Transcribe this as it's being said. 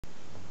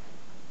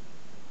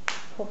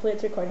Hopefully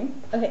it's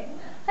recording. Okay.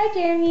 Hi,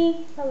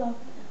 Jeremy. Hello.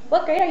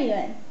 What grade are you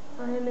in?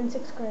 I am in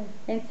 6th grade.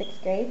 You're in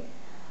 6th grade.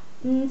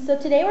 So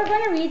today we're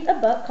going to read a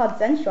book called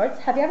Zen Shorts.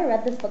 Have you ever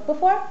read this book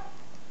before?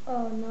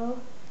 Oh, no.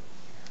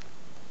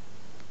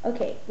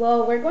 Okay,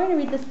 well, we're going to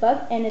read this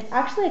book, and it's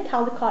actually a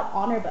Caldecott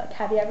honor book.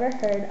 Have you ever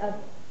heard of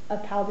a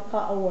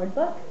Caldecott award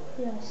book?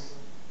 Yes.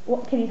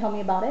 What can you tell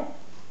me about it?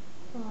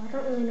 I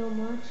don't really know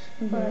much,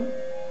 but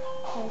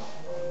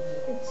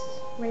it's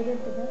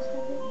rated the best,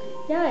 I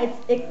think. Yeah,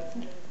 it's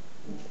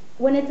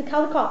when it's a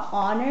Caldecott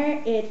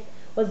honor, it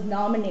was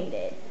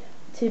nominated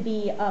to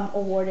be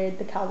awarded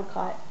the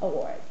Caldecott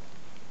Award.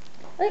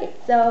 Okay,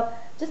 so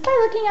just by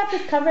looking at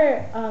this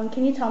cover,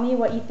 can you tell me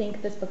what you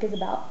think this book is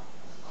about?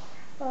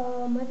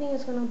 I think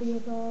it's gonna be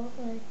about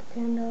like a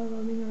panda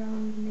roaming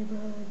around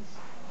neighborhoods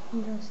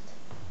and just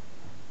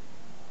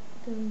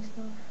doing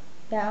stuff.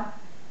 Yeah.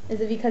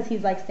 Is it because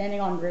he's like standing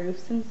on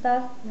roofs and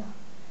stuff? Yeah.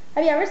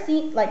 Have you ever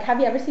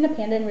seen a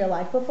panda in real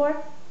life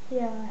before?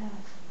 Yeah, I have.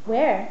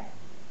 Where?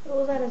 It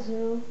was at a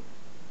zoo.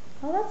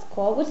 Oh, that's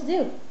cool. Which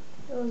zoo?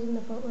 It was in the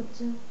Fort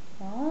Zoo.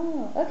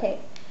 Oh, okay.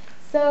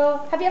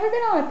 So, have you ever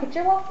been on a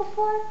picture walk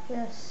before?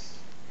 Yes.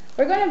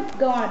 We're going to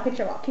go on a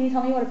picture walk. Can you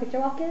tell me what a picture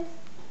walk is?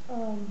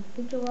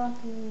 Picture walk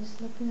is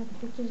looking at the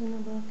pictures in the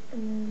book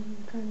and then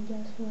trying to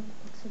guess what the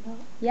book's about.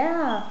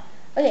 Yeah.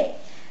 Okay.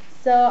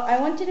 So I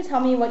want you to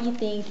tell me what you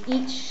think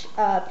each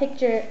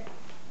picture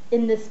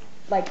in this,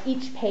 like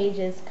each page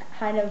is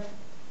kind of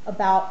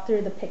about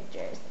through the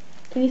pictures.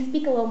 Can you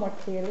speak a little more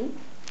clearly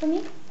for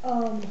me?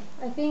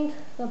 I think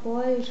the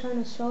boy is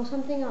trying to show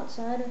something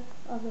outside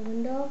of the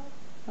window.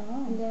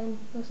 Oh. And then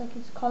looks like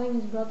he's calling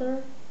his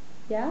brother.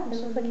 Yeah, it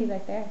looks like he's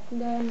right there.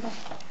 And then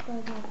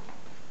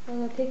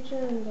the picture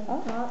and the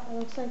dot, it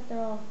looks like they're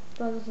all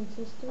brothers and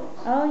sisters.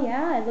 Oh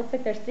yeah, it looks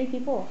like there's 3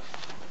 people.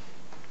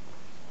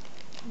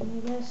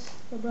 And I guess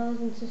the brothers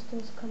and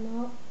sisters come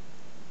out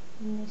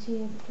and they see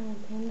a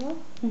giant panda.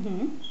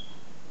 And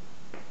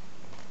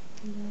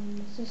then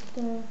the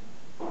sister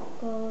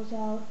goes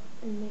out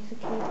and makes a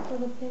cake for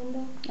the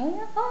panda. Oh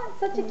yeah, oh, it's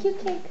such a cute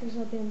cake. There's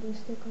a bamboo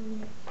stick on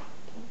the cake.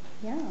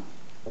 Yeah.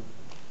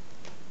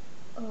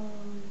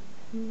 I'm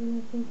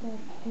gonna think that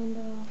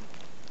panda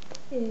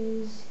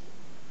is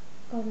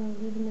gonna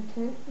live in the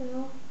tent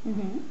now.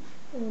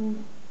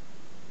 And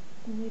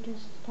we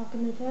just talk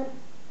in the tent.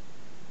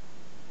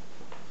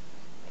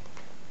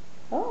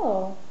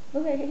 Oh,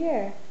 look right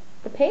here.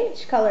 The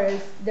page color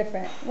is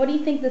different. What do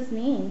you think this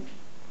means?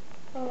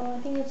 I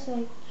think it's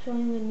like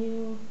showing a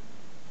new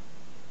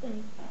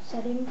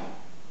setting.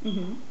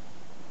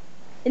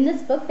 In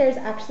this book, there's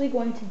actually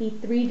going to be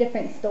 3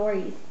 different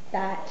stories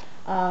that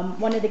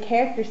one of the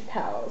characters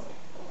tells.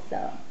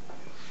 So.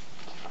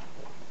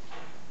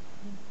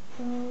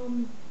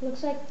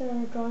 Looks like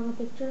they're drawing a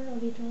picture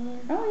of each other.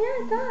 Oh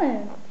yeah, it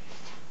does.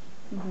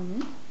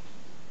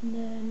 And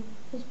then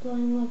he's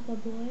playing with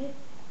the boy.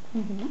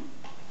 And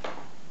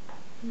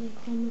they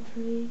climb a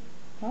tree.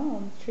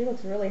 Oh, the tree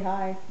looks really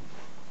high.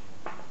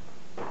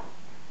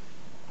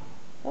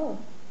 Oh,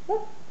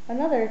 look,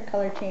 another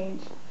color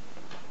change.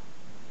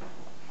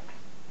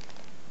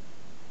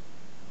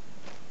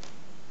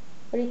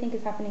 What do you think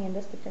is happening in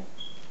this picture?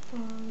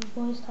 The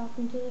boy's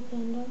talking to the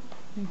panda.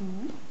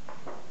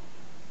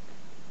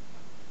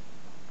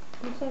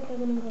 Looks like they're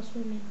gonna go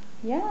swimming.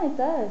 Yeah, it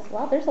does.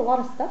 Wow, there's a lot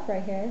of stuff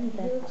right here, isn't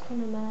there? He looks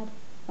kind of mad.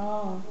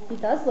 Oh, he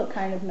does look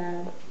kind of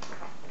mad.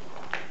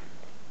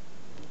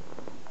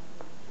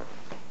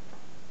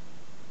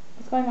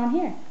 What's going on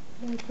here?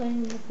 They're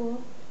playing in the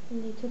pool,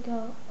 and they took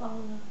out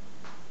all the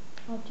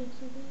objects,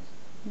 I guess.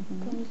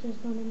 Because there's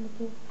none in the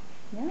pool.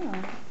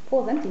 Yeah, the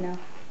pool's empty now.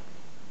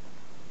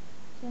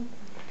 It's like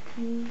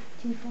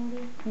tea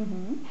party.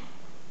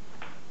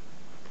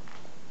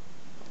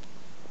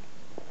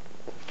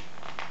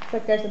 Looks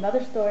like there's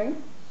another story.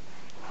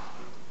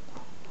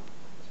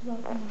 It's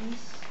about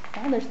mice.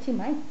 Oh, there's 2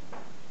 mice.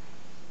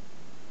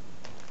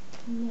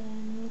 And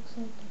then it looks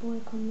like the boy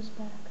comes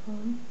back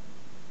home.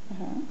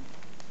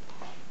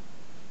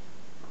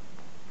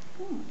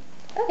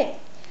 Okay,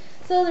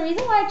 so the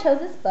reason why I chose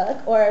this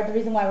book, or the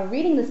reason why we're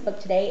reading this book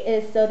today,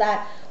 is so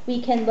that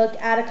we can look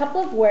at a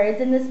couple of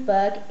words in this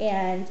book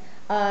and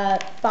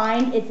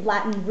find its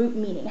Latin root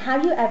meaning.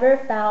 Have you ever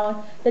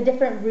found the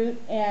different root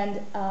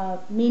and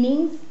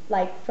meanings,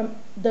 like from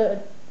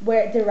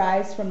where it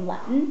derives from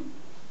Latin?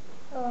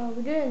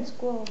 We did it in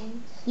school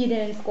once. You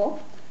did in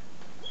school?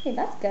 Okay,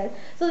 that's good.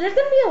 So there's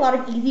going to be a lot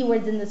of easy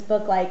words in this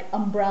book, like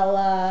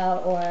umbrella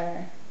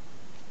or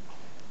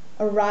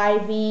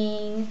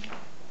arriving.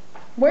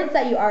 Words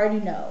that you already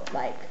know,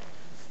 like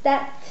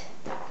stepped,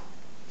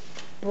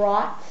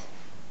 brought.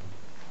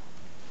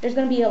 There's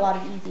going to be a lot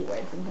of easy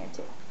words in here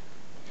too.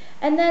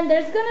 And then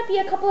there's going to be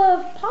a couple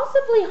of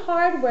possibly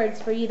hard words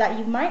for you that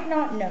you might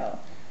not know.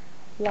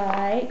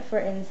 Like, for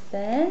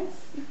instance,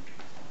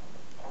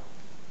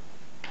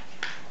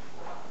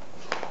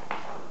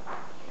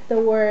 the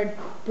word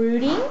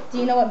brooding. Do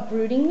you know what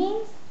brooding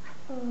means?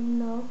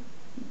 No.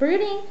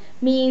 Brooding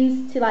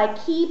means to like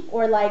keep,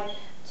 or like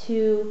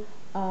to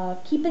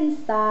keep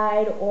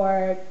inside,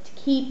 or to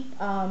keep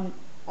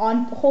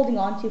holding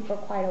on to for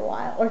quite a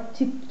while, or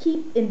to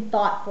keep in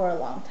thought for a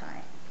long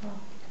time.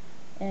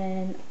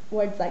 And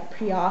words like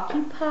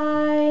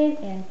preoccupied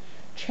and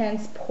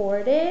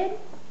transported.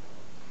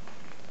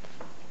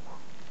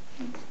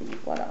 Let's see,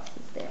 what else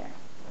is there?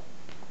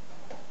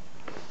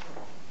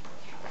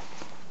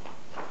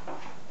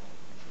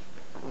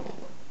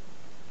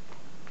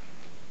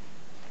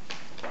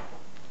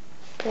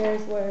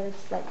 There's words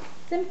like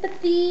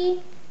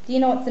sympathy. Do you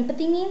know what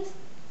sympathy means?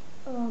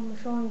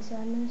 Showing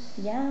sadness.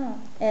 Yeah.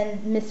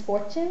 And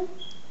misfortune?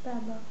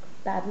 Bad luck.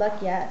 Bad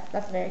luck, yes.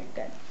 That's very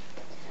good.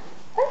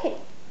 Okay.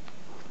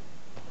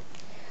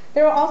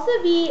 There will also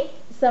be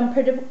some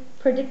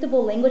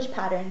predictable language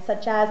patterns,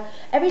 such as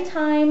every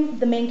time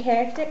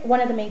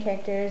one of the main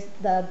characters,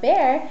 the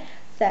bear,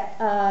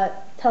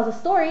 tells a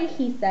story,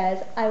 he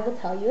says, "I will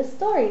tell you a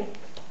story,"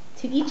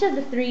 to each of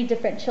the 3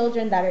 different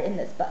children that are in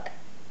this book.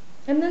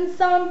 And then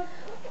some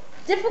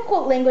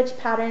difficult language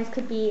patterns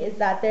could be is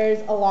that there's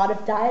a lot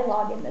of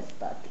dialogue in this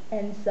book.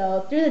 And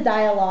so through the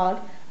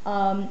dialogue,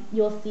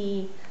 you'll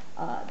see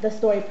the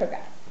story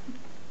progress.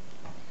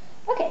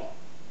 Okay,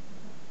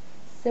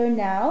 so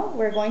now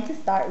we're going to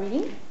start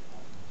reading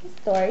the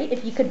story.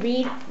 If you could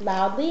read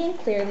loudly and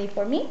clearly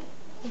for me.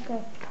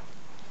 Okay.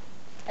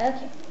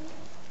 Okay.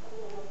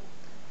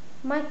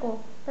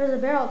 Michael, there's a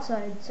bear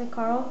outside, said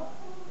Carl.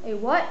 A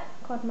what?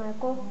 Called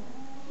Michael.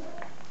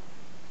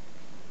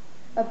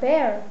 A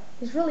bear.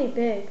 He's really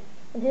big,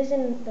 and he's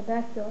in the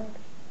backyard.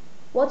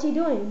 What's he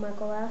doing?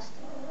 Michael asked.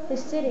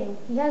 He's sitting.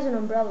 He has an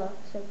umbrella,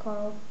 said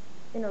Carl.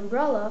 An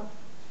umbrella?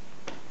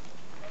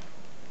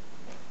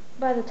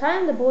 By the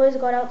time the boys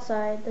got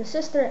outside, their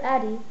sister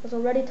Addie was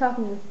already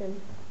talking with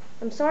him.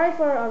 I'm sorry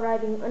for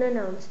arriving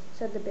unannounced,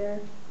 said the bear.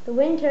 The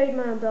wind carried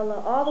my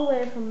umbrella all the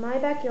way from my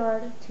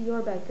backyard to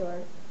your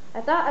backyard.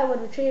 I thought I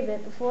would retrieve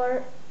it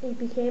before it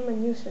became a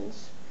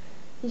nuisance.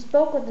 He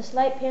spoke with a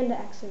slight panda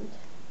accent.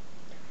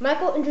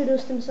 Michael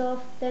introduced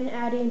himself, then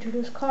Addie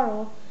introduced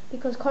Carl,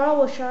 because Carl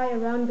was shy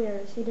around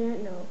bears he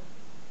didn't know.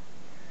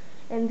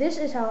 And this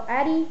is how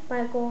Addie,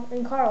 Michael,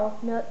 and Carl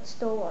met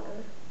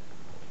Stillwater.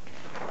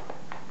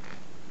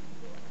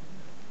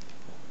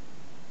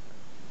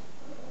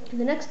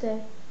 The next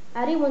day,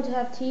 Addie went to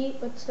have tea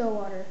with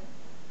Stillwater.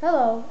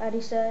 Hello, Addie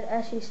said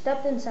as she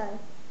stepped inside.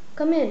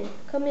 Come in,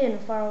 a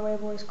faraway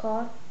voice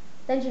called.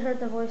 Then she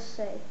heard the voice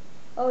say,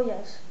 Oh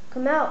yes,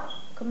 come out,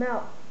 come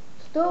out.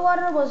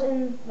 Stillwater was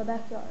in the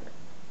backyard.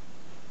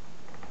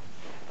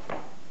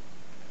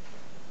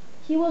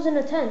 He was in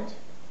a tent.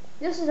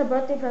 This is a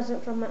birthday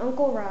present from my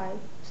Uncle Rye,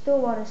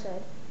 Stillwater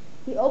said.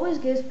 He always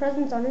gives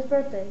presents on his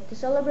birthday to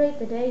celebrate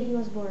the day he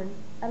was born.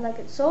 I like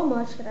it so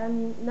much that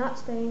I'm not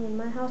staying in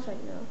my house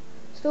right now.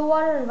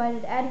 Stillwater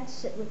invited Addie to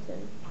sit with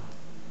him.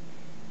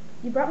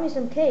 You brought me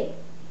some cake,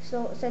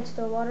 said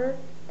Stillwater.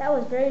 That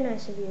was very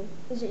nice of you.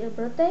 Is it your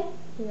birthday?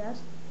 He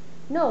asked.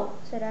 No,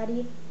 said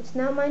Addie. It's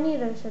not mine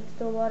either, said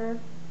Stillwater.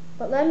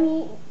 But let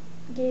me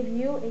give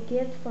you a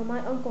gift for my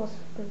uncle's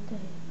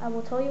birthday. I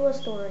will tell you a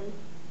story.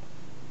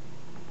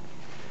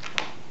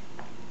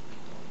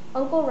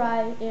 Uncle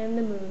Rye and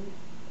the Moon.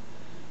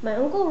 My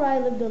Uncle Rye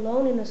lived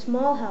alone in a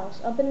small house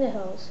up in the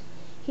hills.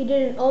 He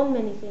didn't own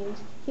many things.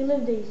 He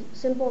lived a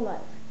simple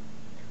life.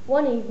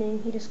 One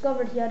evening he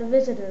discovered he had a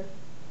visitor.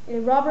 A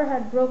robber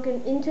had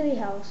broken into the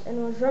house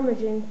and was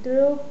rummaging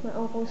through my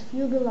uncle's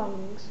few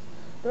belongings.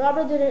 The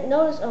robber didn't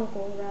notice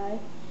Uncle Rye,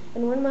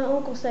 and when my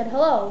uncle said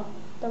hello,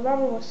 the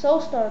robber was so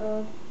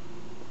startled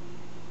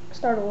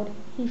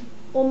he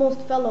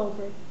almost fell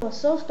over. He was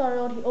so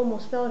startled he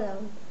almost fell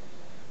down.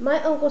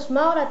 My uncle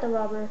smiled at the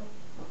robber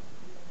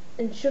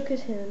and shook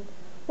his hand.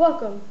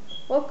 Welcome,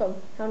 welcome.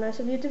 How nice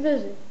of you to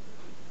visit.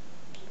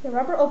 The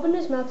robber opened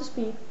his mouth to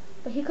speak,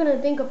 but he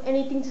couldn't think of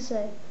anything to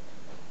say.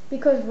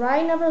 Because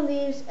Rye never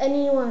lets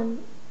anyone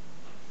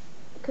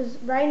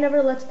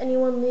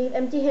leave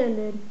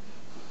empty-handed.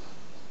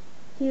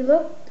 He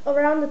looked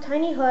around the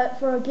tiny hut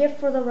for a gift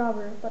for the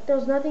robber, but there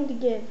was nothing to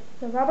give.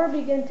 The robber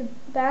began to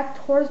back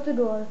towards the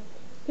door.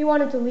 He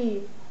wanted to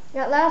leave.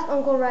 At last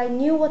Uncle Rye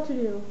knew what to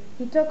do.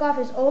 He took off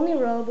his only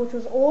robe, which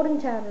was old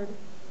and tattered.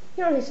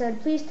 Here, he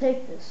said, please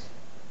take this.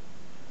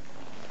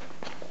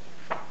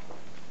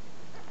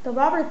 The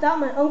robber thought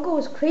my uncle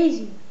was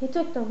crazy. He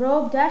took the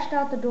robe, dashed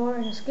out the door,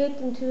 and escaped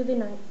into the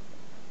night.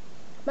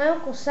 My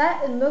uncle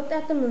sat and looked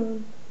at the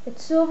moon,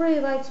 its silvery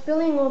light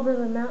spilling over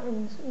the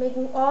mountains,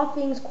 making all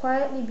things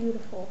quietly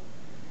beautiful.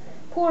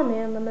 Poor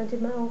man,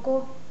 lamented my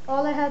uncle.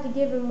 All I had to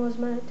give him was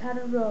my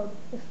tattered robe.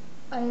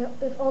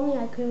 If only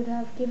I could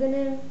have given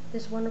him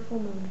this wonderful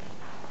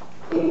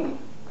moon.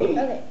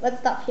 Okay, let's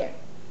stop here.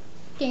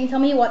 Can you tell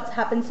me what's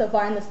happened so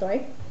far in the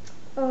story?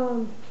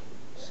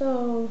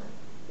 So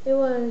it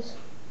was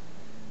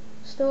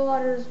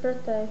Stillwater's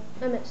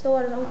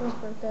uncle's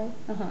birthday.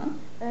 Uh-huh.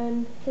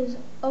 And his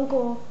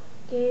uncle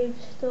gave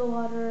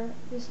Stillwater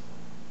this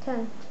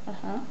tent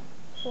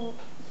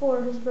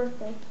for his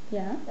birthday.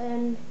 Yeah.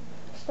 And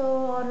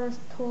Stillwater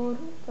told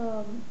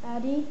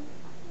Addie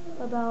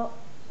about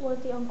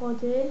what the uncle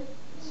did.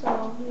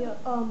 So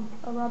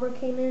a robber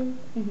came in,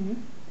 Mm-hmm.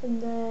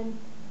 and then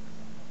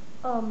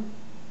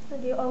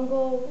the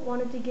uncle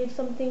wanted to give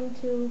something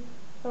to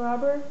a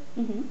robber,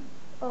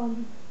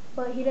 Mm-hmm.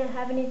 but he didn't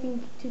have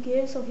anything to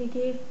give, so he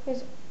gave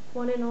his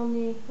one and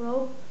only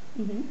robe.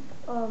 Mm-hmm.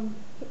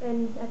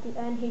 And at the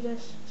end, he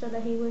just said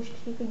that he wished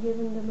he could give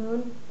him the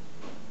moon.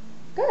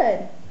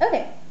 Good.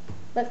 Okay.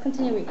 Let's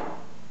continue reading.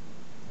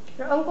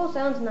 Your uncle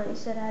sounds nice,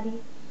 said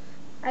Addie.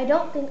 I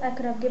don't think I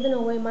could have given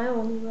away my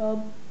only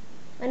robe.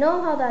 I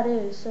know how that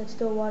is, said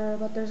Stillwater,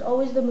 but there's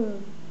always the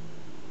moon.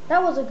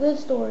 That was a good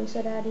story,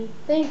 said Addie.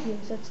 Thank you,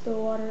 said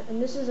Stillwater,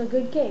 and this is a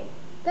good cake.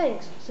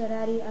 Thanks, said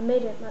Addie. I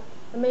made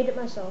it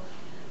myself.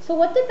 So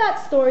what did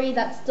that story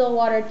that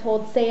Stillwater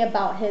told say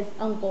about his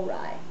Uncle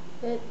Rye?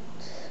 It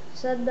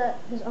said that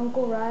his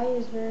Uncle Rye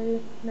is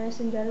very nice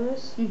and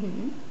generous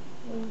Mm-hmm.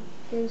 and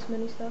gives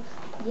many stuff.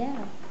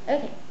 Yeah.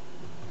 Okay.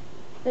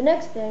 The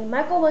next day,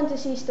 Michael went to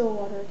see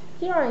Stillwater.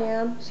 Here I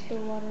am,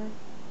 Stillwater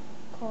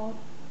called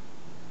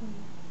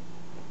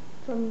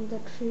from the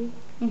tree.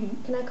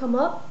 Mm-hmm. Can I come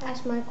up?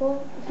 Asked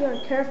Michael. If you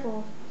aren't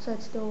careful,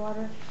 said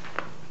Stillwater.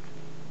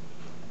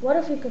 What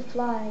if we could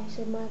fly?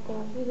 Said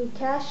Michael. We could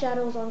cast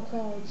shadows on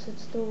clouds, said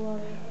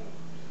Stillwater.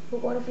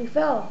 But what if we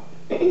fell?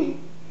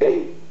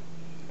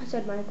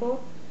 said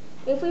Michael.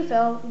 If we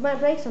fell, we might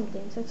break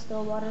something, said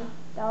Stillwater.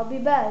 That would be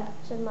bad,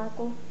 said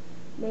Michael.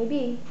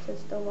 Maybe, said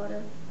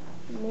Stillwater.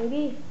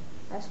 Maybe,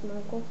 asked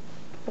Michael.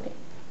 Okay.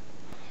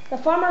 The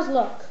farmer's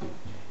luck.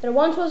 There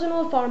once was an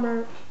old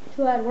farmer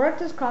who had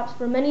worked his crops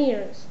for many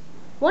years.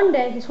 One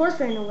day his horse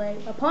ran away.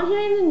 Upon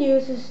hearing the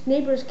news, his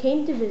neighbors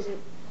came to visit.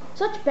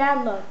 Such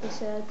bad luck, they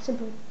said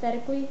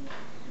sympathetically.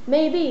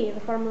 Maybe, the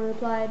farmer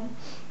replied.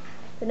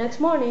 The next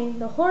morning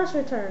the horse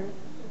returned,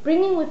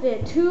 bringing with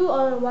it 2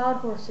 other wild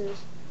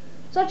horses.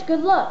 Such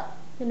good luck,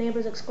 the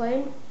neighbors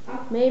exclaimed.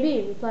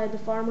 Maybe, replied the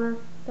farmer.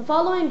 The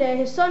following day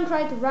his son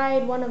tried to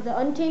ride one of the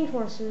untamed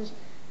horses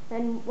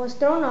and was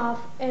thrown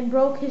off and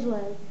broke his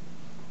leg.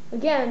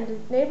 Again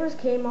the neighbors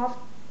came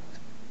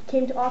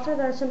to offer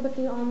their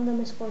sympathy on the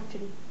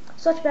misfortune.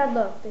 Such bad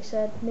luck, they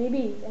said.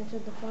 Maybe,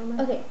 answered the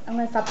farmer. Okay, I'm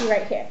going to stop you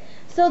right here.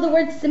 So the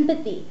word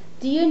sympathy,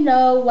 do you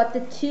know what the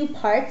 2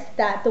 parts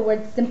that the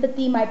word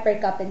sympathy might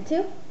break up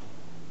into?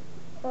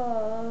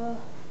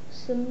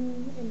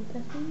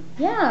 Sympathy?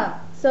 Yeah.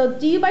 So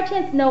do you by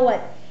chance know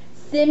what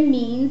sim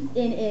means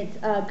in its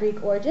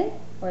Greek origin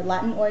or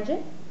Latin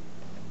origin?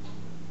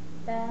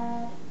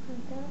 Bad.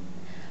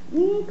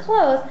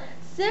 Close.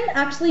 Sim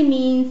actually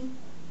means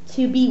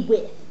to be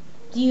with.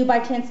 Do you by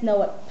chance know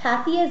what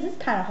pathy is? It's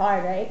kind of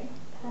hard, right?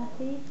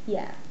 Pathy?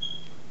 Yeah.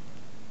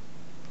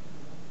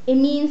 It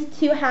means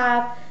to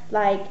have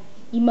like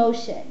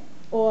emotion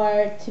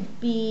or to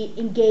be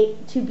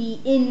engaged, to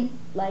be in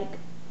like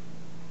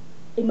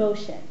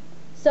emotion.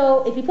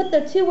 So if you put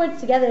the 2 words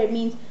together, it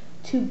means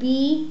to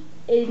be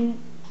in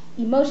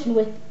emotion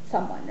with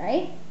someone,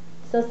 right?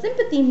 So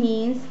sympathy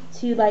means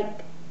to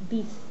like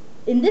be,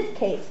 in this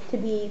case, to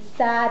be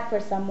sad for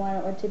someone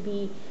or to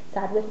be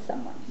sad with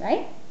someone,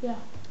 right? Yeah.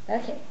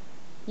 Okay,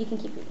 you can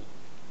keep reading.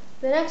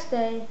 The next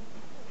day,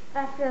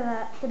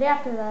 the day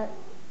after that,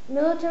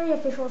 military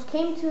officials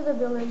came to the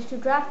village to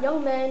draft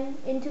young men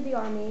into the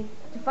army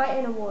to fight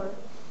in a war.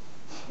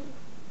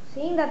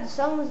 Seeing that the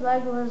son's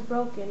leg was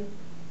broken,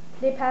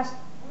 they passed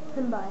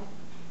him by.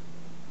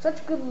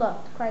 Such good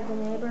luck, cried the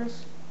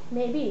neighbors.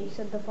 Maybe,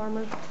 said the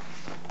farmer.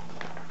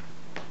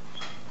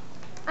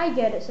 I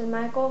get it, said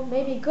Michael.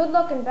 Maybe good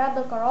luck and bad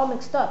luck are all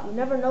mixed up. You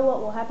never know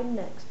what will happen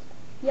next.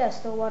 Yes,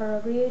 Stillwater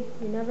agreed.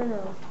 You never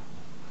know.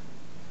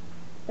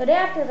 The day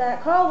after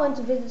that, Carl went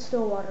to visit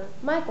Stillwater.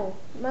 Michael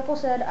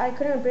said, I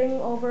couldn't bring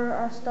over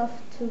our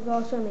stuff to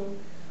go swimming.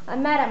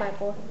 I'm mad at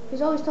Michael.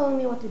 He's always telling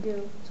me what to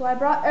do. So I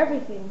brought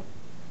everything.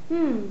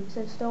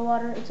 Said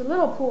Stillwater. It's a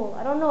little pool.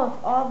 I don't know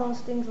if all those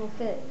things will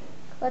fit.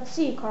 Let's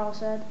see, Carl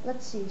said.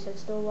 Let's see, said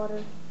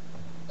Stillwater.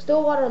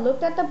 Stillwater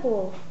looked at the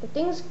pool. The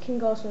things can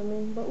go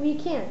swimming, but we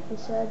can't, he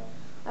said.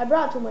 I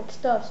brought too much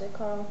stuff, said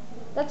Carl.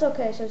 That's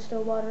okay, said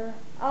Stillwater.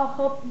 I'll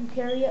help you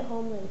carry it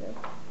home later.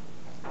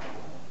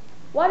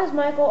 Why does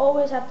Michael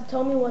always have to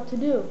tell me what to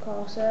do?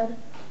 Carl said.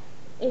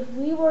 If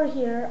we were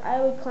here,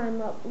 I would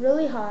climb up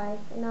really high,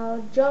 and I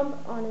would jump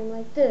on him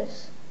like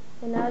this,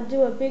 and I would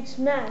do a big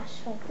smash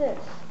like this.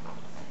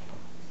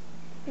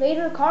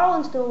 Later, Carl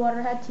and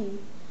Stillwater had tea.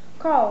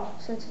 Carl,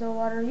 said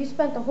Stillwater, you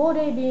spent the whole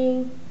day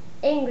being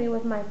angry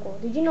with Michael.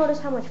 Did you notice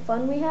how much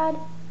fun we had?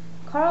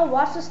 Carl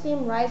watched the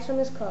steam rise from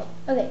his cup.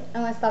 Okay,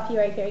 I'm going to stop you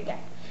right here again.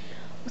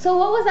 So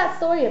what was that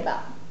story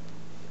about?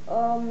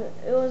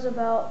 It was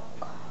about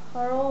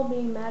Carl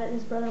being mad at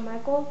his brother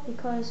Michael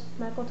because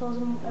Michael tells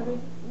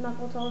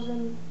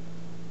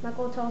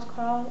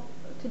Carl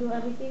to do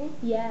everything.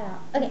 Yeah.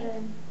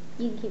 Okay.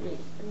 You can keep reading.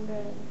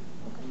 Okay.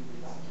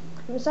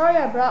 I'm sorry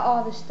I brought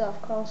all this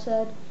stuff, Carl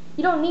said.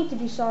 You don't need to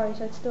be sorry,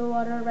 said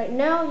Stillwater. Right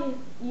now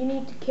you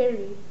need to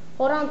carry.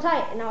 Hold on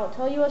tight and I will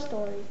tell you a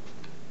story.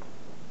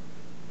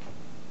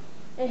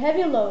 A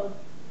heavy load.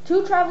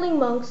 2 traveling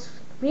monks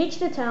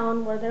reached a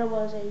town where there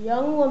was a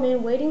young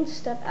woman waiting to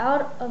step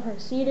out of her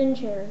seat and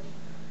chair.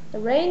 The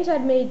rains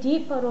had made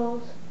deep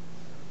puddles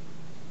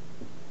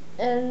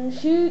and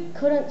she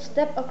couldn't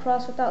step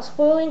across without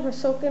spoiling her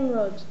silken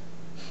robes.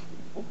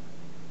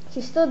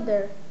 She stood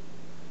there,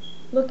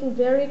 looking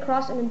very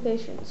cross and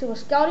impatient. She was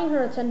scouting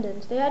her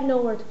attendants. They had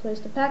nowhere to place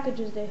the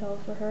packages they held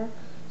for her,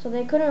 so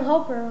they couldn't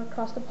help her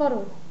across the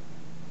puddle.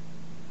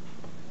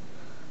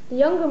 The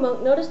younger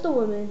monk noticed the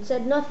woman,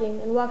 said nothing,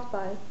 and walked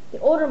by. The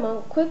older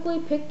monk quickly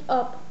picked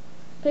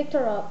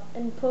her up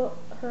and put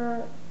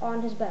her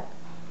on his back,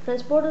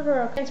 transported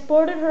her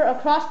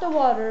across the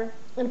water,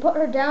 and put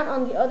her down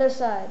on the other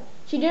side.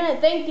 She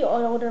didn't thank the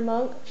older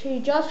monk. She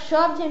just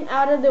shoved him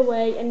out of the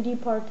way and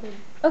departed.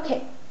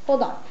 Okay,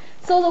 hold on.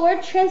 So the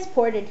word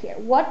transported here,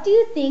 what do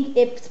you think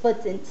it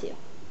splits into?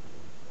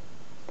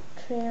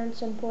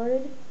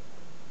 Transported?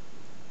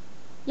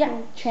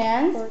 Yeah,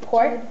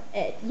 transport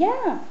it.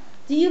 Yeah.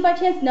 Do you by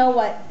chance know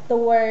what the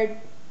word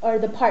or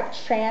the part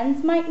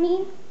trans might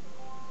mean?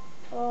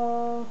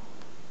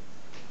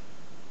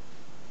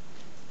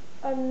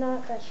 I'm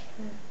not that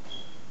sure.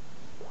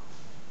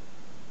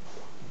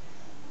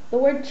 The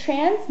word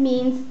trans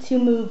means to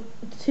move,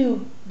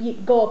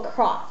 go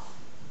across.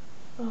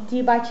 Oh. Do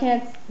you by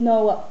chance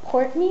know what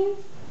port means?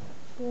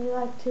 Would you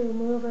like to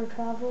move or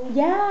travel?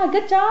 Yeah,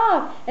 good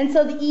job. And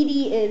so the ed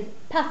is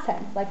past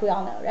tense, like we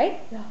all know, right?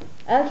 Yeah.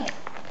 Okay.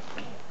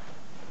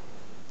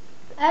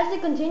 As they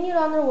continued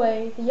on their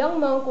way, the young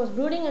monk was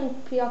brooding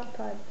and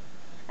preoccupied.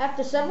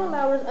 After several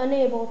hours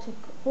unable to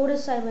hold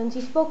his silence,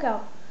 he spoke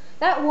out.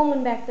 That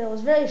woman back there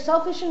was very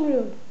selfish and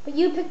rude, but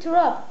you picked her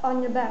up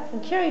on your back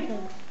and carried her,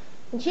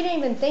 and she didn't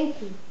even thank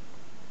you.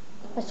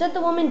 I set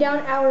the woman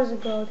down hours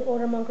ago, the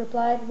older monk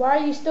replied. Why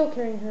are you still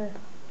carrying her?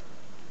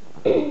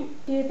 Do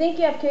you think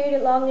you have carried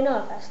it long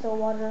enough? Asked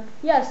Stillwater.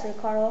 Yes, said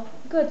Carl.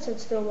 Good, said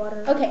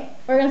Stillwater. Okay,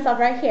 we're going to stop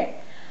right here.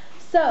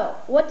 So,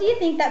 what do you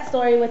think that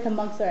story with the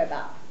monks are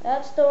about?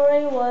 That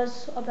story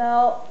was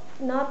about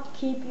not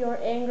keep your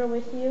anger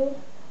with you,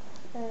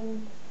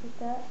 and like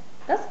that.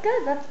 That's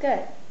good, that's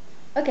good.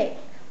 Okay,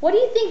 what do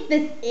you think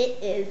this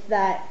it is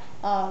that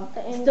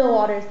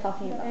Stillwater is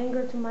talking about?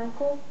 Anger to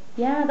Michael.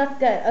 Yeah, that's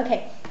good.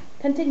 Okay,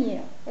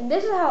 continue. And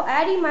this is how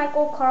Addie,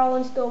 Michael, Carl,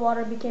 and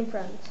Stillwater became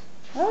friends.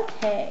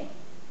 Okay,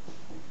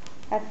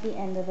 that's the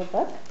end of the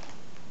book.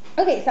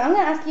 Okay, so I'm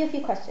going to ask you a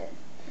few questions.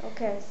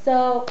 Okay.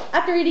 So,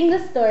 after reading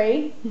this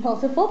story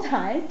multiple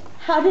times,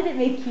 how did it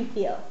make you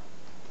feel?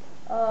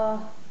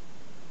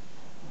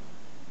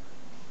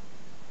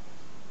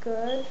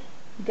 Good.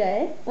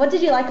 Good. What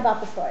did you like about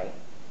the story?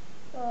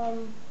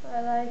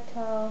 I liked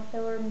how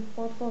there were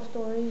multiple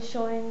stories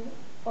showing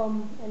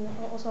and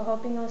also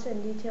helping us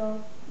in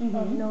detail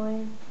of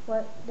knowing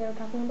what they were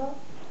talking about.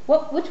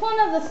 Which one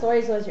of the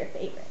stories was your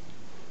favorite?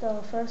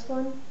 The first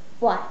one.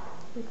 Why?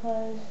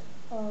 Because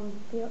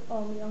the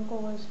uncle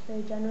was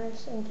very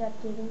generous and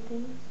kept giving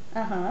things.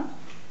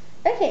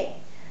 Okay,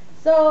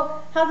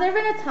 so has there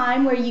been a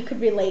time where you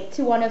could relate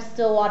to one of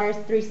Stillwater's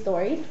 3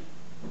 stories?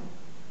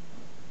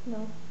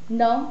 No.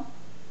 No?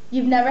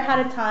 You've never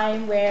had a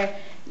time where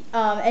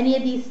any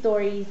of these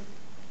stories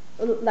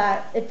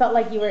that it felt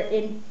like you were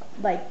in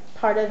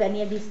part of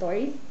any of these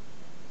stories?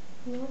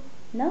 No.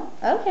 No?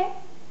 Okay.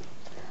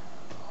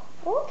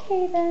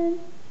 Okay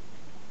then.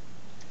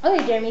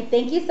 Okay, Jeremy,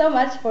 thank you so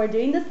much for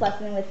doing this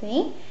lesson with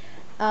me.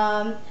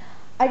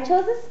 I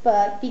chose this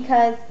book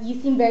because you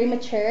seem very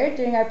mature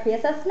during our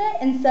pre-assessment,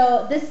 and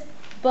so this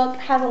book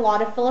has a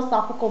lot of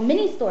philosophical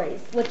mini stories,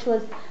 which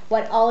was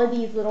what all of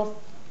these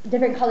little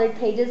different colored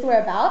pages were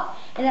about,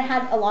 and it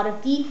had a lot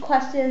of deep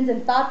questions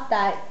and thoughts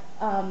that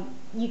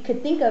you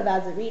could think of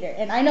as a reader.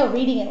 And I know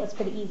reading it was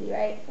pretty easy,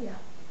 right? Yeah.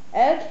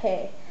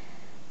 Okay,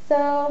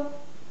 so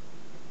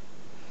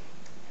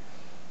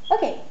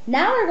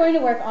now we're going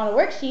to work on a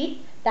worksheet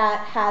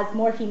that has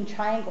morpheme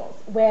triangles,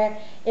 where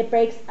it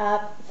breaks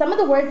up some of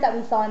the words that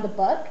we saw in the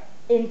book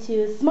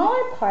into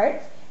smaller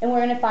parts, and we're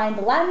going to find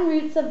the Latin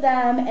roots of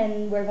them,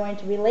 and we're going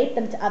to relate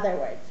them to other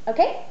words.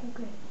 Okay?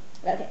 Okay.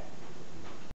 Okay.